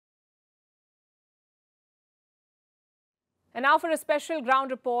And now for a special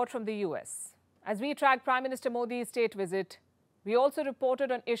ground report from the US. As we track Prime Minister Modi's state visit, we also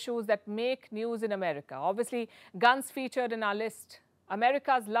reported on issues that make news in America. Obviously, guns featured in our list.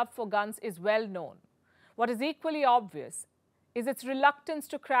 America's love for guns is well known. What is equally obvious is its reluctance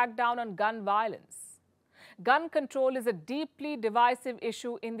to crack down on gun violence. Gun control is a deeply divisive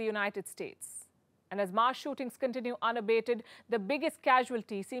issue in the United States. And as mass shootings continue unabated, the biggest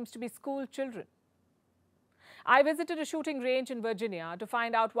casualty seems to be school children. I visited a shooting range in Virginia to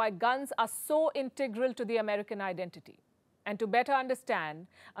find out why guns are so integral to the American identity and to better understand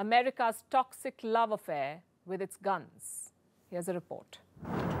America's toxic love affair with its guns. Here's a report.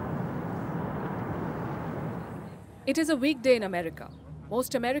 It is a weekday in America.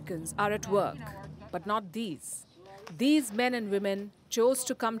 Most Americans are at work, but not these. These men and women chose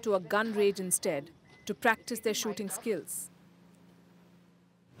to come to a gun range instead to practice their shooting skills.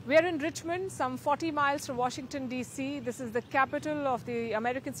 We are in Richmond, some 40 miles from Washington, D.C. This is the capital of the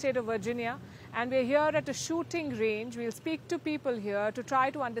American state of Virginia. And we're here at a shooting range. We'll speak to people here to try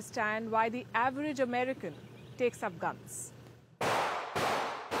to understand why the average American takes up guns.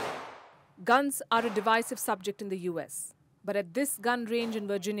 Guns are a divisive subject in the U.S. But at this gun range in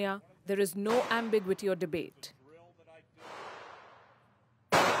Virginia, there is no ambiguity or debate.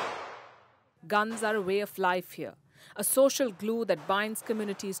 Guns are a way of life here, a social glue that binds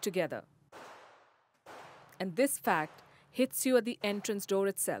communities together. And this fact hits you at the entrance door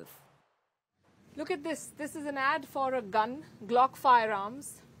itself. Look at this. This is an ad for a gun, Glock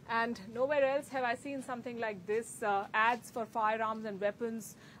firearms. And nowhere else have I seen something like this, ads for firearms and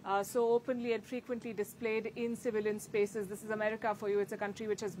weapons so openly and frequently displayed in civilian spaces. This is America for you. It's a country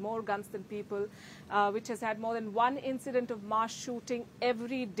which has more guns than people, which has had more than one incident of mass shooting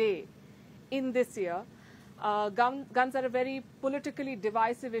every day in this year. Guns are a very politically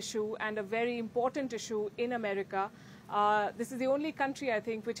divisive issue and a very important issue in America. This is the only country, I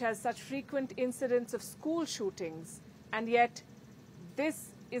think, which has such frequent incidents of school shootings. And yet, this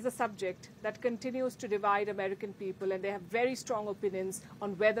is a subject that continues to divide American people, and they have very strong opinions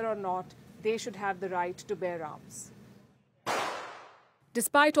on whether or not they should have the right to bear arms.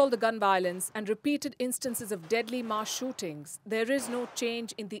 Despite all the gun violence and repeated instances of deadly mass shootings, there is no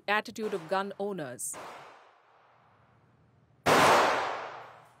change in the attitude of gun owners.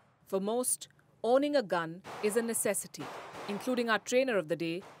 For most, owning a gun is a necessity, including our trainer of the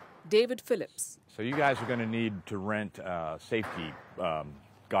day, David Phillips. So you guys are going to need to rent safety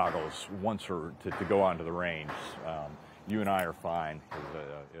goggles once to go onto the range. You and I are fine.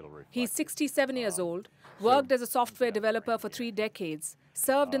 He's 67 years old, worked as a software developer for 3 decades,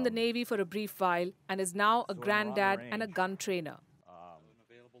 served in the Navy for a brief while, and is now a granddad and a gun trainer.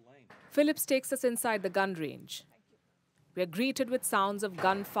 Phillips takes us inside the gun range. We are greeted with sounds of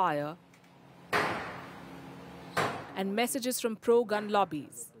gunfire and messages from pro-gun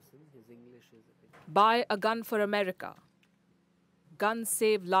lobbies. Buy a gun for America. Guns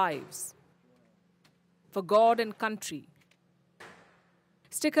save lives. For God and country.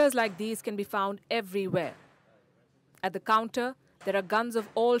 Stickers like these can be found everywhere. At the counter, there are guns of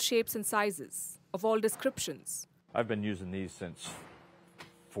all shapes and sizes, of all descriptions. I've been using these since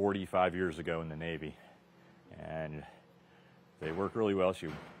 45 years ago in the Navy. And they work really well, so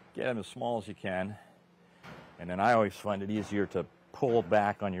you get them as small as you can. And then I always find it easier to pull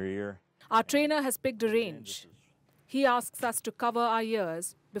back on your ear. Our trainer has picked a range. He asks us to cover our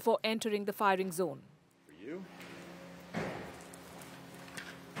ears before entering the firing zone. For you,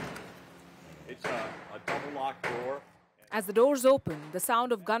 it's a double lock door. As the doors open, the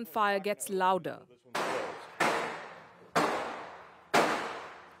sound of gunfire gets louder.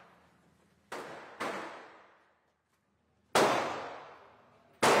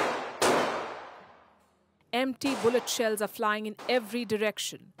 Empty bullet shells are flying in every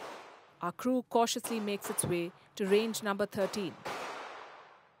direction. Our crew cautiously makes its way to range number 13.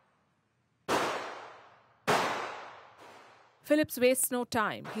 Phillips wastes no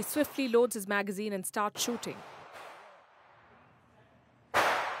time. He swiftly loads his magazine and starts shooting.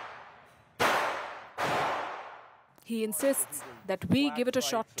 He insists that we give it a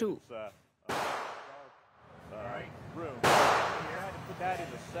shot too. All right, room. You had to put that in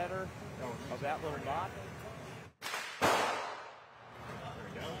the center of that little knot.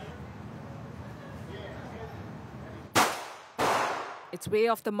 It's way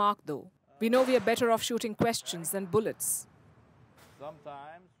off the mark, though. We know we are better off shooting questions than bullets.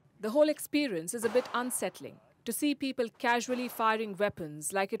 Sometimes. The whole experience is a bit unsettling, to see people casually firing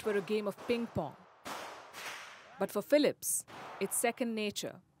weapons like it were a game of ping pong. But for Phillips, it's second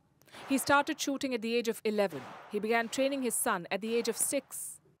nature. He started shooting at the age of 11. He began training his son at the age of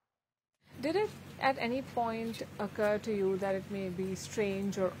 6. Did it at any point occur to you that it may be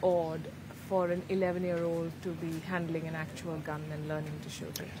strange or odd for an 11-year-old to be handling an actual gun and learning to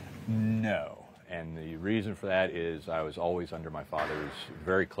shoot it? No. And the reason for that is I was always under my father's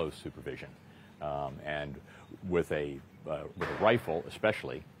very close supervision. And with a rifle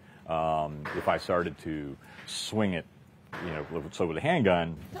especially, if I started to swing it, so with a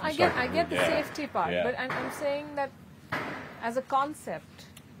handgun... I get the safety part, but I'm saying that as a concept...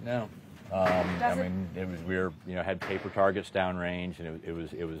 No. I mean, had paper targets downrange, and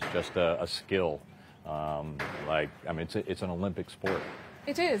it was just a skill. It's an Olympic sport.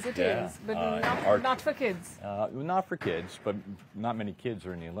 It is, but not for kids. Not for kids, but not many kids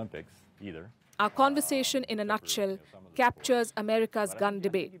are in the Olympics either. Our conversation, in a nutshell, captures America's gun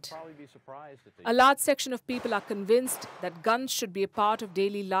debate. A large section of people are convinced that guns should be a part of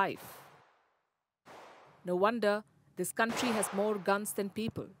daily life. No wonder this country has more guns than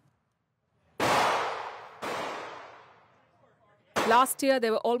people. Last year,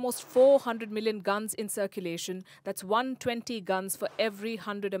 there were almost 400 million guns in circulation. That's 120 guns for every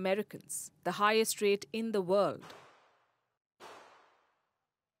 100 Americans, the highest rate in the world.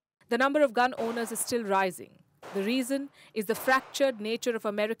 The number of gun owners is still rising. The reason is the fractured nature of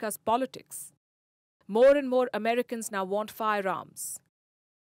America's politics. More and more Americans now want firearms.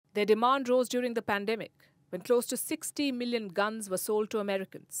 Their demand rose during the pandemic, when close to 60 million guns were sold to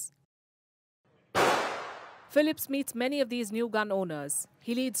Americans. Phillips meets many of these new gun owners.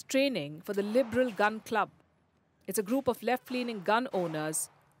 He leads training for the Liberal Gun Club. It's a group of left-leaning gun owners,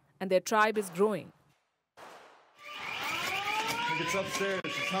 and their tribe is growing. I think it's upstairs.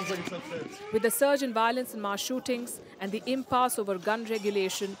 It sounds like it's upstairs. With the surge in violence and mass shootings and the impasse over gun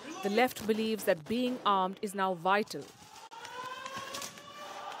regulation, the left believes that being armed is now vital.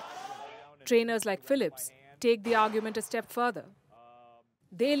 Trainers like Phillips take the argument a step further.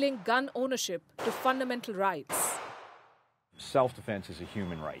 They link gun ownership to fundamental rights. Self-defense is a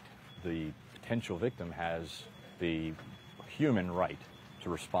human right. The potential victim has the human right to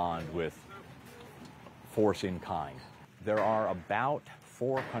respond with force in kind. There are about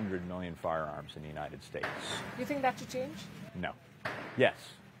 400 million firearms in the United States. You think that should change? No. Yes,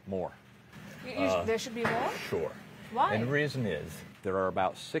 more. There should be more? Sure. Why? And the reason is there are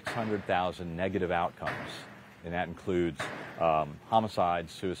about 600,000 negative outcomes, and that includes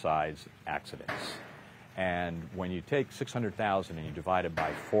homicides, suicides, accidents. And when you take 600,000 and you divide it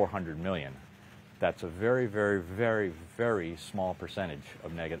by 400 million, that's a very, very, very, very small percentage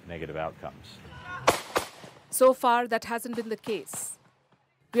of negative outcomes. So far, that hasn't been the case.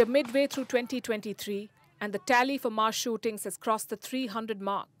 We are midway through 2023, and the tally for mass shootings has crossed the 300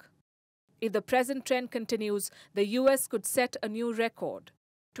 mark. If the present trend continues, the US could set a new record.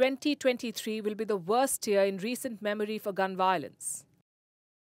 2023 will be the worst year in recent memory for gun violence.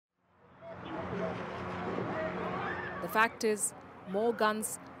 The fact is, more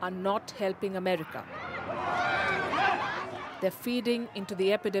guns are not helping America. They're feeding into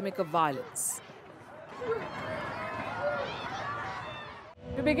the epidemic of violence.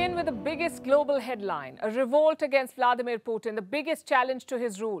 We begin with the biggest global headline, a revolt against Vladimir Putin, the biggest challenge to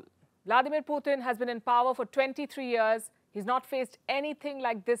his rule. Vladimir Putin has been in power for 23 years. He's not faced anything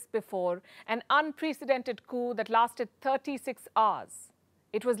like this before, an unprecedented coup that lasted 36 hours.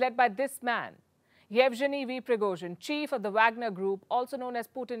 It was led by this man, Yevgeny Prigozhin, chief of the Wagner group, also known as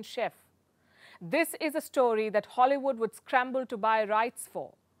Putin's chef. This is a story that Hollywood would scramble to buy rights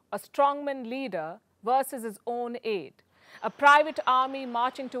for, a strongman leader versus his own aide. A private army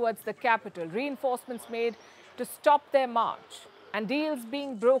marching towards the capital, reinforcements made to stop their march, and deals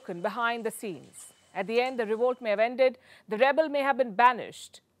being broken behind the scenes. At the end, the revolt may have ended, the rebel may have been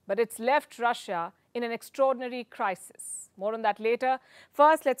banished, but it's left Russia in an extraordinary crisis. More on that later.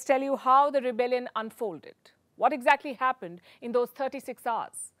 First, let's tell you how the rebellion unfolded. What exactly happened in those 36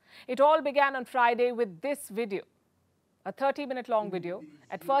 hours? It all began on Friday with this video. A 30-minute long video.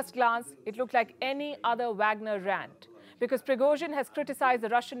 At first glance, it looked like any other Wagner rant, because Prigozhin has criticized the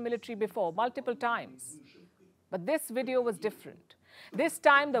Russian military before, multiple times. But this video was different. This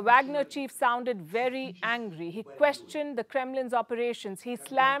time, the Wagner chief sounded very angry. He questioned the Kremlin's operations. He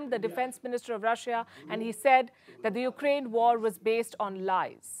slammed the defense minister of Russia, and he said that the Ukraine war was based on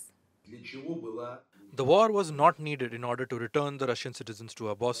lies. The war was not needed in order to return the Russian citizens to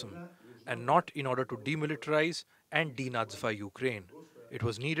our bosom, and not in order to demilitarize and denazify Ukraine. It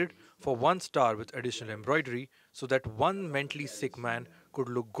was needed for one star with additional embroidery so that one mentally sick man could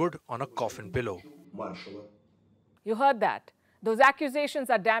look good on a coffin pillow. You heard that. Those accusations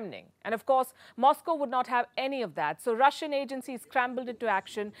are damning. And of course, Moscow would not have any of that. So Russian agencies scrambled into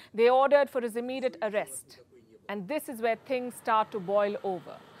action. They ordered for his immediate arrest. And this is where things start to boil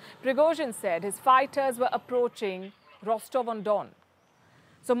over. Prigozhin said his fighters were approaching Rostov-on-Don.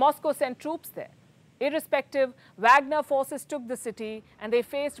 So Moscow sent troops there. Irrespective, Wagner forces took the city and they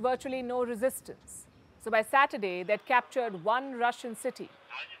faced virtually no resistance. So by Saturday, they'd captured one Russian city.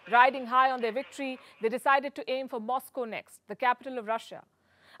 Riding high on their victory, they decided to aim for Moscow next, the capital of Russia.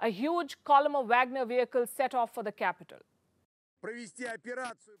 A huge column of Wagner vehicles set off for the capital.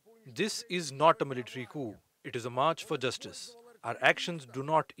 This is not a military coup. It is a march for justice. Our actions do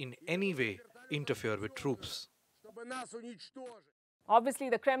not in any way interfere with troops. Obviously,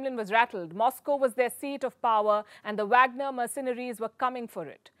 the Kremlin was rattled. Moscow was their seat of power, and the Wagner mercenaries were coming for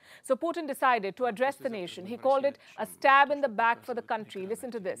it. So Putin decided to address the nation. He called it a stab in the back for the country.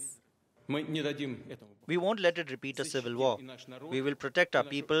 Listen to this. We won't let it repeat a civil war. We will protect our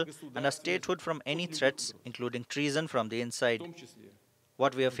people and our statehood from any threats, including treason from the inside.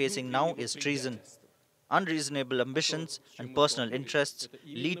 What we are facing now is treason. Unreasonable ambitions and personal interests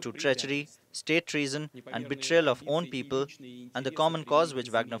lead to treachery, state treason, and betrayal of own people, and the common cause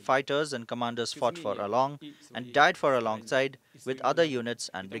which Wagner fighters and commanders fought for along and died for alongside with other units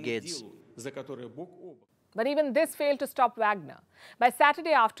and brigades. But even this failed to stop Wagner. By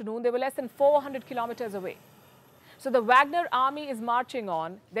Saturday afternoon, they were less than 400 kilometers away. So the Wagner army is marching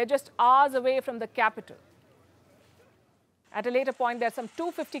on. They're just hours away from the capital. At a later point, they're some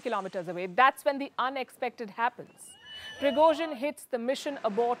 250 kilometers away. That's when the unexpected happens. Prigozhin hits the mission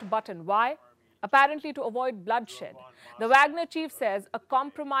abort button. Why? Apparently to avoid bloodshed. The Wagner chief says a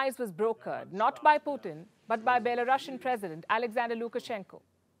compromise was brokered, not by Putin, but by Belarusian President Alexander Lukashenko.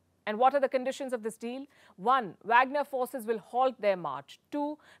 And what are the conditions of this deal? 1. Wagner forces will halt their march.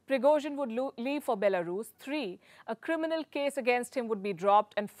 2. Prigozhin would leave for Belarus. 3. A criminal case against him would be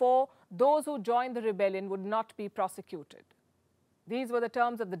dropped. And 4. Those who joined the rebellion would not be prosecuted. These were the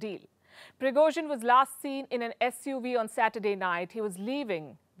terms of the deal. Prigozhin was last seen in an SUV on Saturday night. He was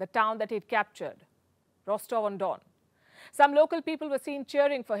leaving the town that he'd captured, Rostov-on-Don. Some local people were seen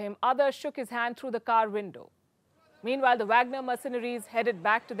cheering for him. Others shook his hand through the car window. Meanwhile, the Wagner mercenaries headed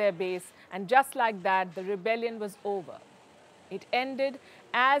back to their base, and just like that, the rebellion was over. It ended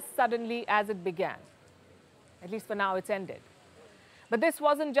as suddenly as it began. At least for now, it's ended. But this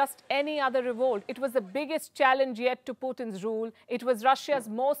wasn't just any other revolt. It was the biggest challenge yet to Putin's rule. It was Russia's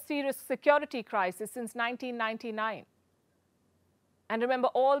most serious security crisis since 1999. And remember,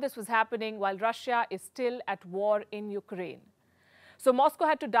 all this was happening while Russia is still at war in Ukraine. So Moscow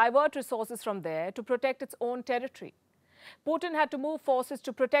had to divert resources from there to protect its own territory. Putin had to move forces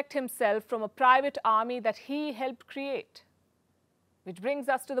to protect himself from a private army that he helped create. Which brings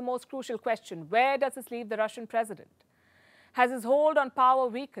us to the most crucial question. Where does this leave the Russian president? Has his hold on power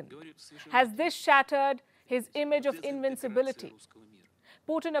weakened? Has this shattered his image of invincibility?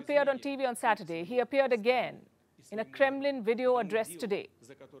 Putin appeared on TV on Saturday. He appeared again in a Kremlin video address today.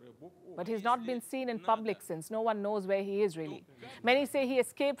 But he's not been seen in public since. No one knows where he is really. Many say he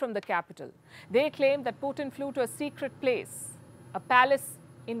escaped from the capital. They claim that Putin flew to a secret place, a palace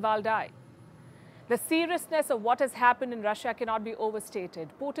in Valdai. The seriousness of what has happened in Russia cannot be overstated.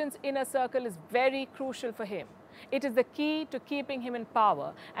 Putin's inner circle is very crucial for him. It is the key to keeping him in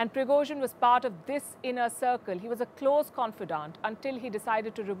power, and Prigozhin was part of this inner circle. He was a close confidant until he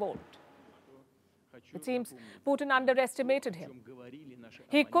decided to revolt. It seems Putin underestimated him.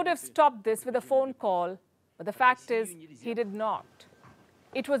 He could have stopped this with a phone call, but the fact is he did not.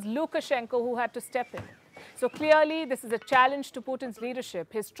 It was Lukashenko who had to step in. So clearly, this is a challenge to Putin's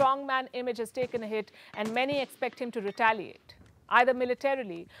leadership. His strongman image has taken a hit, and many expect him to retaliate, either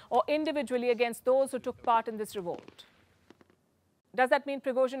militarily or individually against those who took part in this revolt. Does that mean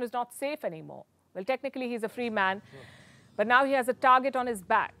Prigozhin is not safe anymore? Well, technically, he's a free man, but now he has a target on his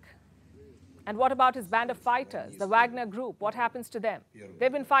back. And what about his band of fighters, the Wagner group? What happens to them?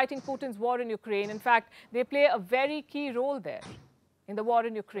 They've been fighting Putin's war in Ukraine. In fact, they play a very key role there in the war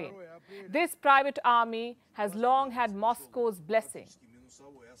in Ukraine. This private army has long had Moscow's blessing.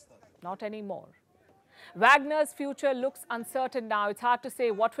 Not anymore. Wagner's future looks uncertain now. It's hard to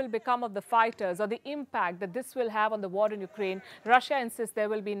say what will become of the fighters or the impact that this will have on the war in Ukraine. Russia insists there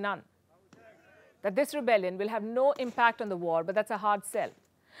will be none. That this rebellion will have no impact on the war, but that's a hard sell.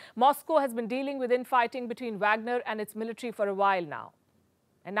 Moscow has been dealing with infighting between Wagner and its military for a while now.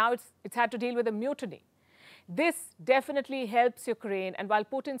 And now it's had to deal with a mutiny. This definitely helps Ukraine, and while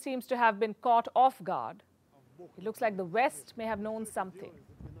Putin seems to have been caught off guard, it looks like the West may have known something.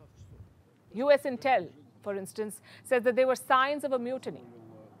 US intel, for instance, says that there were signs of a mutiny.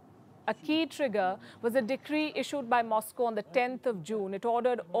 A key trigger was a decree issued by Moscow on the 10th of June. It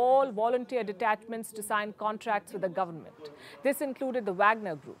ordered all volunteer detachments to sign contracts with the government. This included the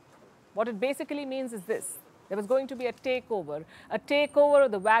Wagner group. What it basically means is this. There was going to be a takeover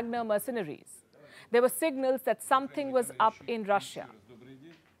of the Wagner mercenaries. There were signals that something was up in Russia.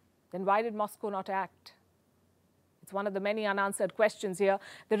 Then why did Moscow not act? It's one of the many unanswered questions here.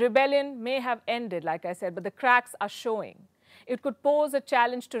 The rebellion may have ended, like I said, but the cracks are showing. It could pose a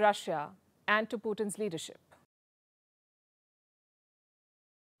challenge to Russia and to Putin's leadership.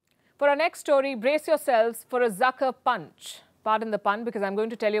 For our next story, brace yourselves for a Zucker punch. Pardon the pun, because I'm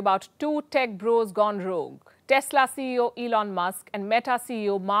going to tell you about two tech bros gone rogue. Tesla CEO Elon Musk and Meta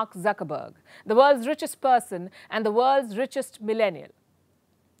CEO Mark Zuckerberg, the world's richest person and the world's richest millennial.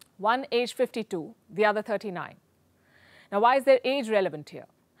 One aged 52, the other 39. Now, why is their age relevant here?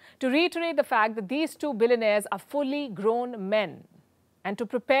 To reiterate the fact that these two billionaires are fully grown men, and to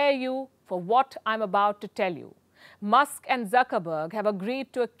prepare you for what I'm about to tell you. Musk and Zuckerberg have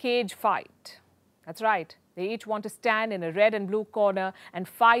agreed to a cage fight. That's right. They each want to stand in a red and blue corner and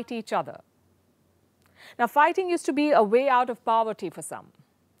fight each other. Now, fighting used to be a way out of poverty for some.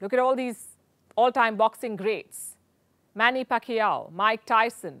 Look at all these all-time boxing greats. Manny Pacquiao, Mike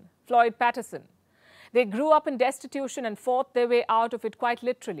Tyson, Floyd Patterson. They grew up in destitution and fought their way out of it quite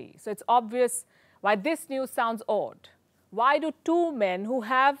literally. So it's obvious why this news sounds odd. Why do two men who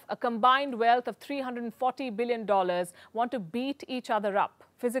have a combined wealth of $340 billion want to beat each other up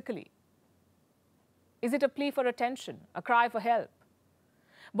physically? Is it a plea for attention, a cry for help?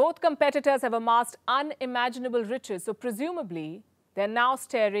 Both competitors have amassed unimaginable riches, so presumably they're now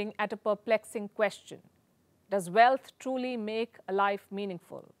staring at a perplexing question. Does wealth truly make a life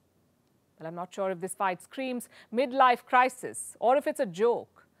meaningful? Well, I'm not sure if this fight screams midlife crisis or if it's a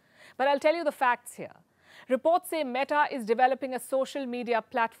joke. But I'll tell you the facts here. Reports say Meta is developing a social media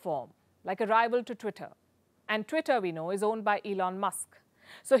platform, like a rival to Twitter. And Twitter, we know, is owned by Elon Musk.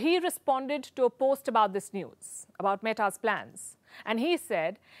 So he responded to a post about this news, about Meta's plans. And he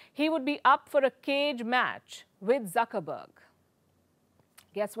said he would be up for a cage match with Zuckerberg.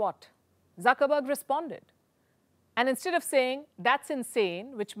 Guess what? Zuckerberg responded. And instead of saying, that's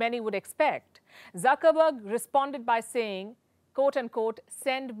insane, which many would expect, Zuckerberg responded by saying, quote unquote,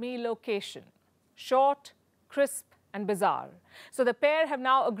 send me location. Short, crisp, and bizarre. So the pair have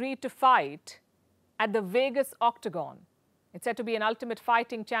now agreed to fight at the Vegas Octagon. It's said to be an ultimate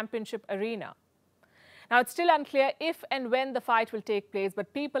fighting championship arena. Now, it's still unclear if and when the fight will take place,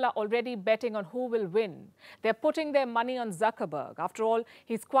 but people are already betting on who will win. They're putting their money on Zuckerberg. After all,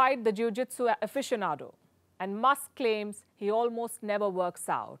 he's quite the jiu-jitsu aficionado. And Musk claims he almost never works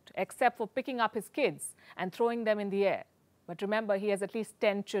out, except for picking up his kids and throwing them in the air. But remember, he has at least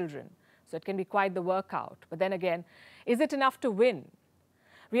 10 children, so it can be quite the workout. But then again, is it enough to win?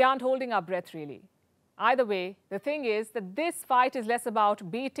 We aren't holding our breath, really. Either way, the thing is that this fight is less about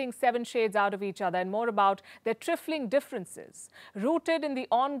beating seven shades out of each other and more about their trifling differences, rooted in the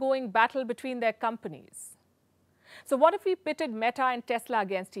ongoing battle between their companies. So what if we pitted Meta and Tesla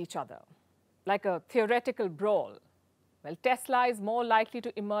against each other, like a theoretical brawl? Well, Tesla is more likely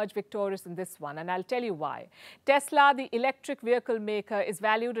to emerge victorious in this one, and I'll tell you why. Tesla, the electric vehicle maker, is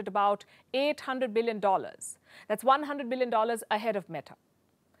valued at about $800 billion. That's $100 billion ahead of Meta.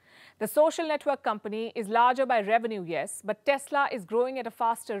 The social network company is larger by revenue, yes, but Tesla is growing at a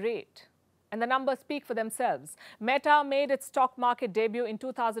faster rate. And the numbers speak for themselves. Meta made its stock market debut in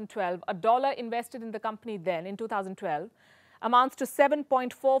 2012. A dollar invested in the company then, in 2012, amounts to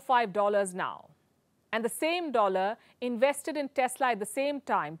 $7.45 now. And the same dollar invested in Tesla at the same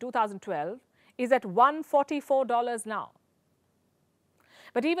time, 2012, is at $144 now.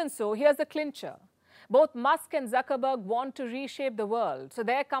 But even so, here's the clincher. Both Musk and Zuckerberg want to reshape the world, so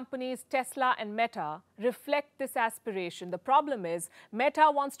their companies, Tesla and Meta, reflect this aspiration. The problem is,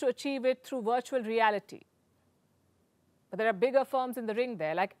 Meta wants to achieve it through virtual reality. But there are bigger firms in the ring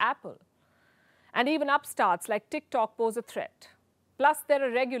there, like Apple. And even upstarts like TikTok pose a threat. Plus, there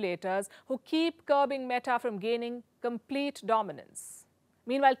are regulators who keep curbing Meta from gaining complete dominance.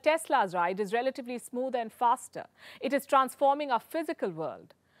 Meanwhile, Tesla's ride is relatively smoother and faster. It is transforming our physical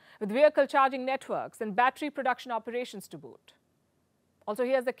world, with vehicle charging networks and battery production operations to boot. Also,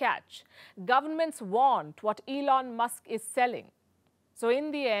 here's the catch. Governments want what Elon Musk is selling. So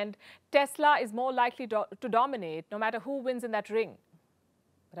in the end, Tesla is more likely to dominate no matter who wins in that ring.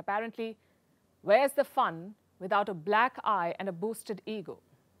 But apparently, where's the fun without a black eye and a boosted ego?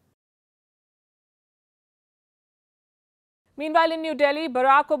 Meanwhile, in New Delhi,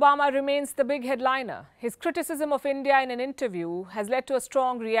 Barack Obama remains the big headliner. His criticism of India in an interview has led to a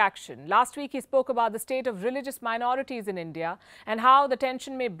strong reaction. Last week, he spoke about the state of religious minorities in India and how the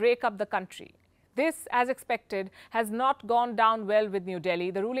tension may break up the country. This, as expected, has not gone down well with New Delhi.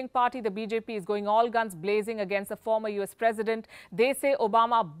 The ruling party, the BJP, is going all guns blazing against the former US president. They say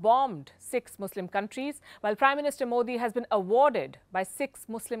Obama bombed 6 Muslim countries, while Prime Minister Modi has been awarded by 6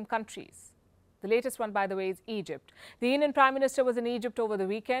 Muslim countries. The latest one, by the way, is Egypt. The Indian Prime Minister was in Egypt over the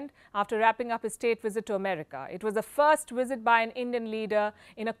weekend after wrapping up his state visit to America. It was the first visit by an Indian leader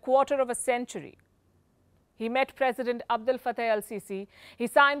in a quarter of a century. He met President Abdel Fattah el-Sisi. He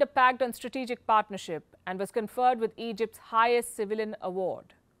signed a pact on strategic partnership and was conferred with Egypt's highest civilian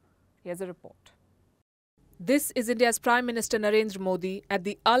award. Here's a report. This is India's Prime Minister Narendra Modi at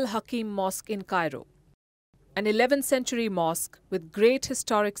the Al-Hakim Mosque in Cairo, an 11th century mosque with great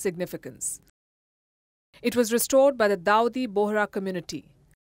historic significance. It was restored by the Dawoodi Bohra community.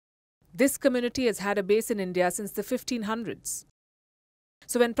 This community has had a base in India since the 1500s.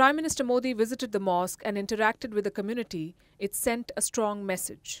 So when Prime Minister Modi visited the mosque and interacted with the community, it sent a strong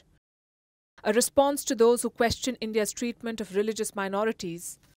message. A response to those who question India's treatment of religious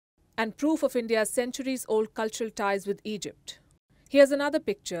minorities and proof of India's centuries-old cultural ties with Egypt. Here's another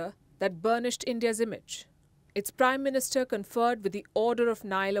picture that burnished India's image. Its Prime Minister conferred with the Order of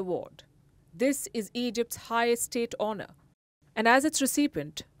Nile Award. This is Egypt's highest state honor. And as its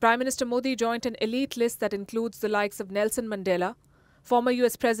recipient, Prime Minister Modi joined an elite list that includes the likes of Nelson Mandela, former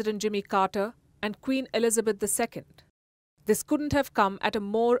US President Jimmy Carter, and Queen Elizabeth II. This couldn't have come at a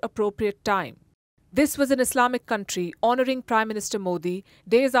more appropriate time. This was an Islamic country honoring Prime Minister Modi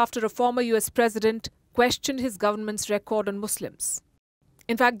days after a former US president questioned his government's record on Muslims.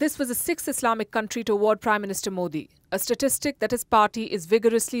 In fact, this was the 6th Islamic country to award Prime Minister Modi, a statistic that his party is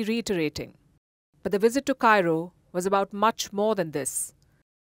vigorously reiterating. But the visit to Cairo was about much more than this.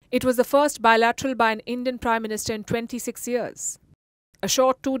 It was the first bilateral by an Indian Prime Minister in 26 years. A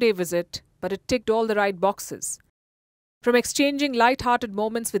short 2-day visit, but it ticked all the right boxes. From exchanging light-hearted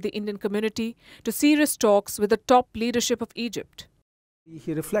moments with the Indian community to serious talks with the top leadership of Egypt.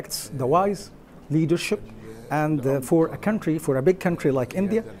 He reflects the wise leadership, and for a big country like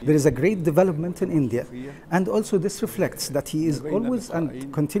India, there is a great development in India. And also this reflects that he is always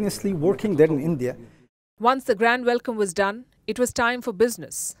and continuously working there in India. Once the grand welcome was done, it was time for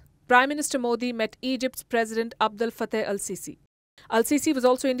business. Prime Minister Modi met Egypt's President Abdel Fattah el-Sisi. Al-Sisi was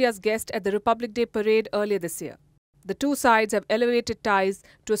also India's guest at the Republic Day parade earlier this year. The two sides have elevated ties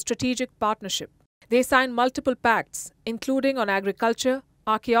to a strategic partnership. They signed multiple pacts, including on agriculture,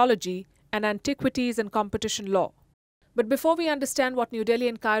 archaeology, and antiquities and competition law. But before we understand what New Delhi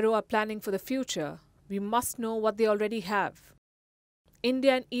and Cairo are planning for the future, we must know what they already have.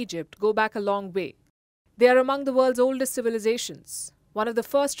 India and Egypt go back a long way. They are among the world's oldest civilizations. One of the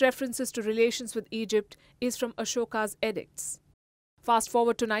first references to relations with Egypt is from Ashoka's edicts. Fast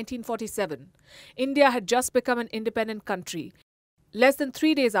forward to 1947. India had just become an independent country. Less than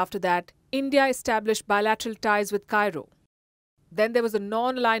 3 days after that, India established bilateral ties with Cairo. Then there was a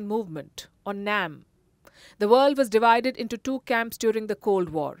non-aligned movement, or NAM. The world was divided into 2 camps during the Cold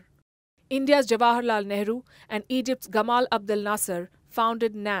War. India's Jawaharlal Nehru and Egypt's Gamal Abdel Nasser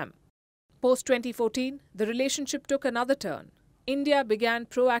founded NAM. Post-2014, the relationship took another turn. India began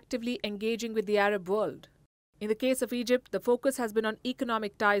proactively engaging with the Arab world. In the case of Egypt, the focus has been on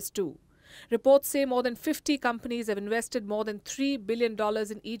economic ties too. Reports say more than 50 companies have invested more than $3 billion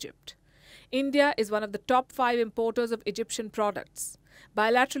in Egypt. India is one of the top 5 importers of Egyptian products.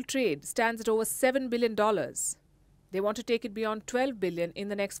 Bilateral trade stands at over $7 billion. They want to take it beyond $12 billion in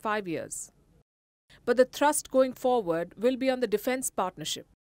the next 5 years. But the thrust going forward will be on the defense partnership.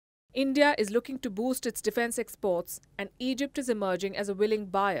 India is looking to boost its defense exports, and Egypt is emerging as a willing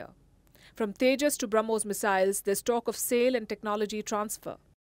buyer. From Tejas to BrahMos missiles, there's talk of sale and technology transfer.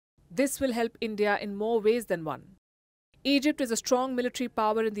 This will help India in more ways than one. Egypt is a strong military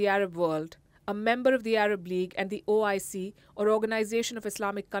power in the Arab world, a member of the Arab League and the OIC, or Organization of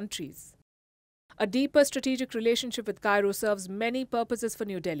Islamic Countries. A deeper strategic relationship with Cairo serves many purposes for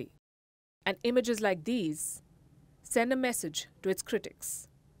New Delhi. And images like these send a message to its critics.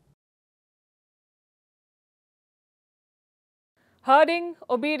 Herding,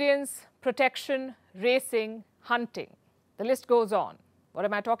 obedience, protection, racing, hunting. The list goes on. What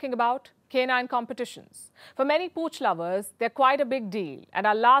am I talking about? Canine competitions. For many pooch lovers, they're quite a big deal. And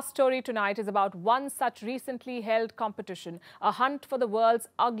our last story tonight is about one such recently held competition, a hunt for the world's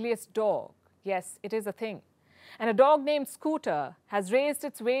ugliest dog. Yes, it is a thing. And a dog named Scooter has raised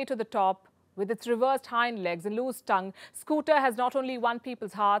its way to the top. With its reversed hind legs and loose tongue, Scooter has not only won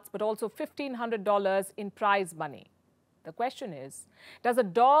people's hearts, but also $1,500 in prize money. The question is, does a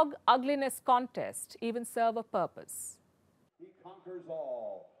dog ugliness contest even serve a purpose? He conquers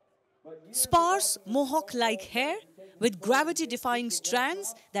all. Sparse, mohawk-like hair with gravity-defying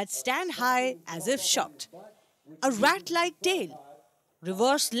strands that stand high as if shocked. A rat-like tail,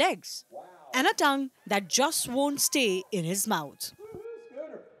 reversed legs, and a tongue that just won't stay in his mouth.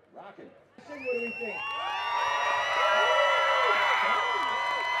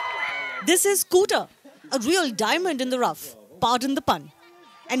 This is Scooter, a real diamond in the rough, pardon the pun.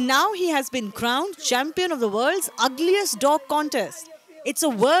 And now he has been crowned champion of the world's ugliest dog contest. It's a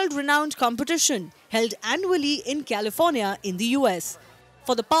world-renowned competition held annually in California in the US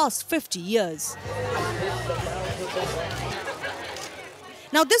for the past 50 years.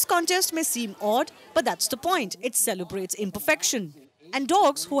 Now this contest may seem odd, but that's the point. It celebrates imperfection and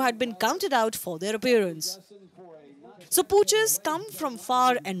dogs who had been counted out for their appearance. So poochers come from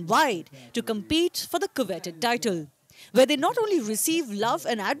far and wide to compete for the coveted title, where they not only receive love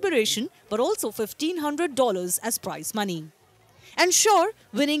and admiration, but also $1,500 as prize money. And sure,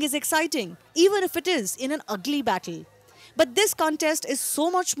 winning is exciting, even if it is in an ugly battle. But this contest is so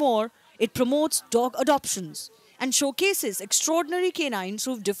much more. It promotes dog adoptions and showcases extraordinary canines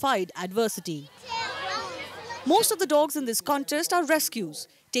who've defied adversity. Most of the dogs in this contest are rescues.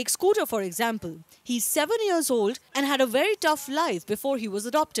 Take Scooter, for example. He's 7 years old and had a very tough life before he was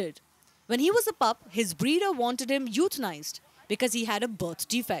adopted. When he was a pup, his breeder wanted him euthanized because he had a birth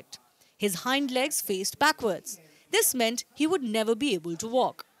defect. His hind legs faced backwards. This meant he would never be able to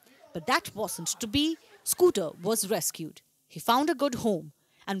walk. But that wasn't to be. Scooter was rescued. He found a good home,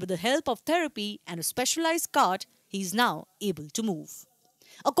 and with the help of therapy and a specialized cart, he's now able to move.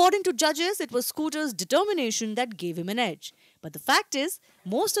 According to judges, it was Scooter's determination that gave him an edge. But the fact is,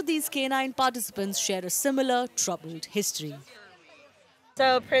 most of these canine participants share a similar troubled history.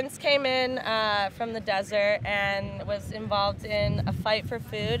 So Prince came in from the desert and was involved in a fight for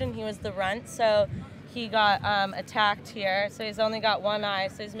food, and he was the runt, so he got attacked here. So he's only got one eye,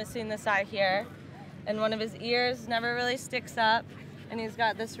 so he's missing this eye here. And one of his ears never really sticks up, and he's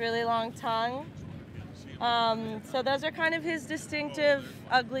got this really long tongue. So those are kind of his distinctive,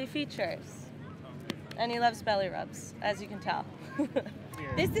 ugly features. And he loves belly rubs, as you can tell.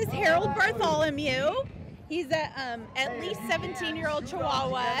 This is Harold Bartholomew. He's a at least 17-year-old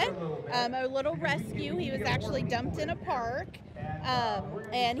Chihuahua, a little rescue. He was actually dumped in a park,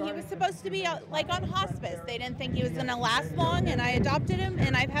 and he was supposed to be like on hospice. They didn't think he was going to last long, and I adopted him,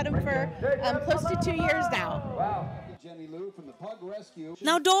 and I've had him for close to 2 years now.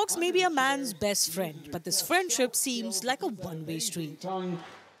 Now, dogs may be a man's best friend, but this friendship seems like a one-way street.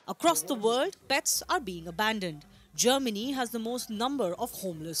 Across the world, pets are being abandoned. Germany has the most number of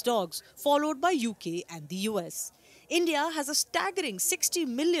homeless dogs, followed by UK and the US. India has a staggering 60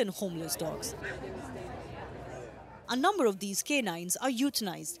 million homeless dogs. A number of these canines are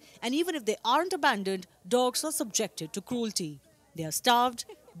euthanized, and even if they aren't abandoned, dogs are subjected to cruelty. They are starved,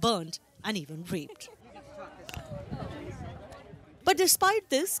 burnt, and even raped. But despite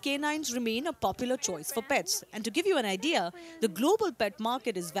this, canines remain a popular choice for pets. And to give you an idea, the global pet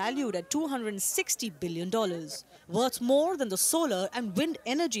market is valued at $260 billion, worth more than the solar and wind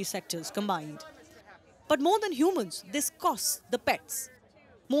energy sectors combined. But more than humans, this costs the pets.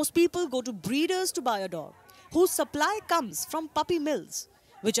 Most people go to breeders to buy a dog, whose supply comes from puppy mills,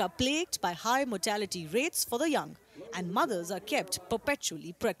 which are plagued by high mortality rates for the young, and mothers are kept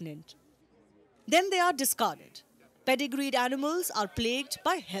perpetually pregnant. Then they are discarded. Pedigreed animals are plagued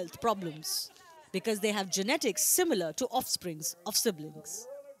by health problems because they have genetics similar to offsprings of siblings.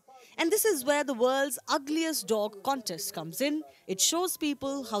 And this is where the world's ugliest dog contest comes in. It shows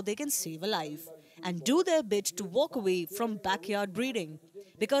people how they can save a life and do their bit to walk away from backyard breeding.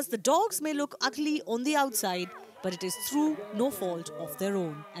 Because the dogs may look ugly on the outside, but it is through no fault of their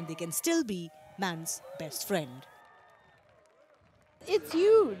own, and they can still be man's best friend. It's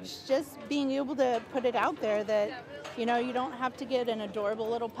huge, just being able to put it out there that, you know, you don't have to get an adorable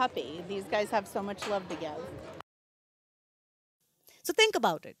little puppy. These guys have so much love to give. So think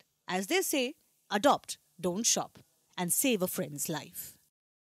about it. As they say, adopt, don't shop, and save a friend's life.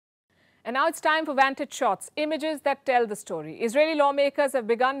 And now it's time for Vantage Shots, images that tell the story. Israeli lawmakers have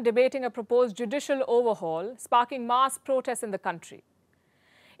begun debating a proposed judicial overhaul, sparking mass protests in the country.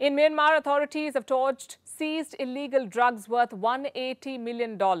 In Myanmar, authorities have seized illegal drugs worth $180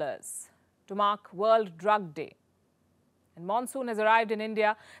 million to mark World Drug Day. And monsoon has arrived in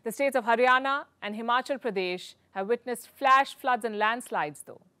India. The states of Haryana and Himachal Pradesh have witnessed flash floods and landslides,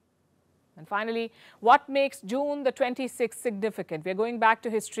 though. And finally, what makes June the 26th significant? We're going back to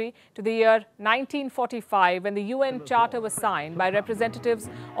history, to the year 1945, when the UN Charter was signed by representatives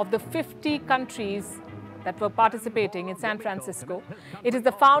of the 50 countries that were participating in San Francisco. It is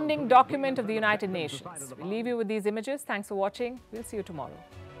the founding document of the United Nations. We'll leave you with these images. Thanks for watching. We'll see you tomorrow.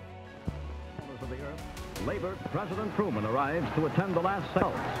 Labor President Truman arrives to attend the last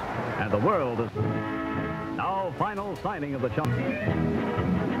sales, and the world is now final signing of the charter.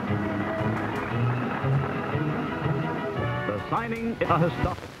 The signing is a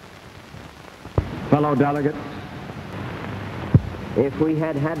historic. Fellow delegates, if we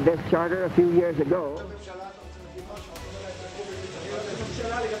had had this charter a few years ago,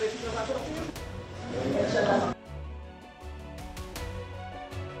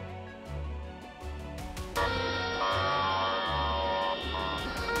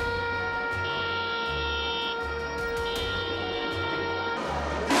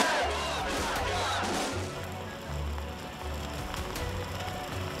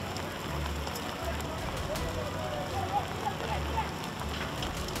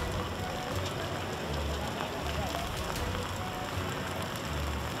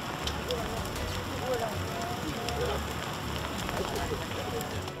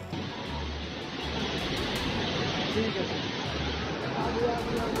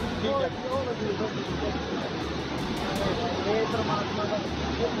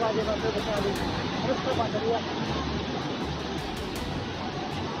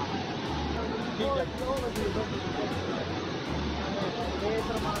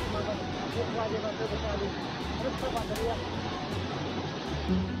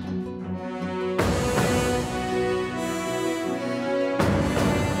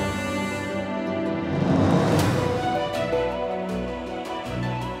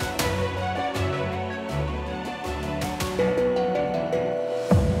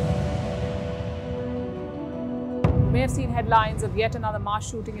 You may have seen headlines of yet another mass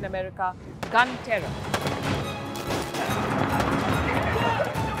shooting in America, gun terror.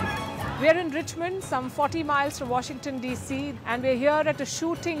 We're in Richmond, some 40 miles from Washington, D.C., and we're here at a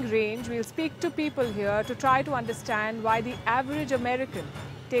shooting range. We'll speak to people here to try to understand why the average American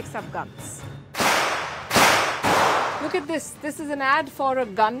takes up guns. Look at this. This is an ad for a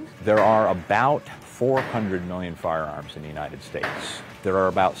gun. There are about 400 million firearms in the United States. There are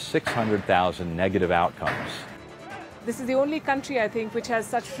about 600,000 negative outcomes. This is the only country, I think, which has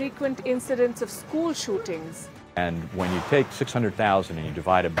such frequent incidents of school shootings. And when you take 600,000 and you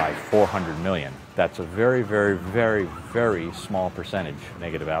divide it by 400 million, that's a very, very, very, very small percentage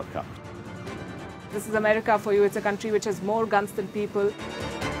negative outcomes. This is America for you. It's a country which has more guns than people.